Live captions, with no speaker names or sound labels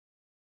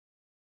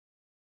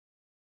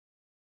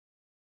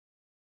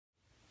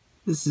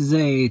This is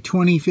a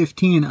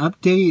 2015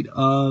 update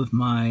of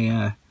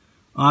my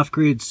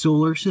off-grid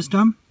solar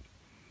system.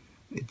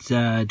 It's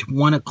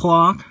 1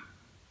 o'clock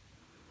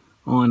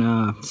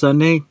on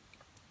Sunday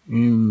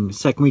in the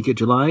second week of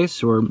July,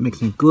 so we're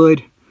mixing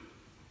good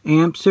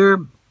amps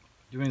here.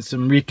 Doing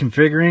some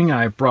reconfiguring.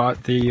 I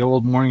brought the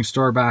old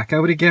Morningstar back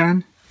out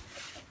again.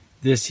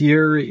 This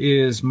here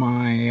is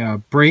my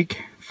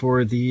break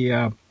for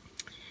the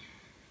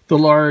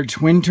large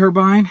wind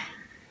turbine.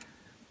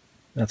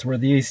 That's where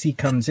the AC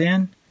comes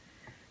in.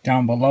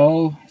 Down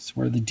below is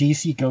where the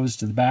DC goes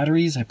to the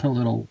batteries. I put a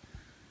little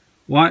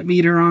watt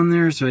meter on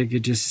there so I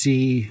could just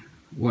see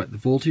what the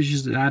voltage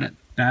is at the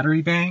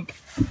battery bank.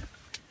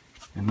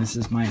 And this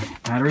is my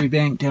battery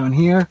bank down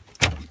here.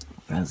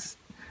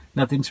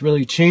 Nothing's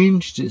really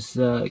changed, just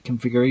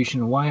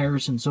configuration of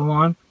wires and so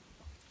on.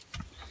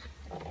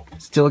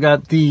 Still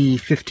got the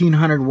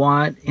 1500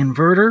 watt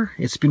inverter.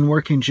 It's been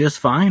working just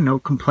fine, no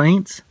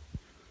complaints.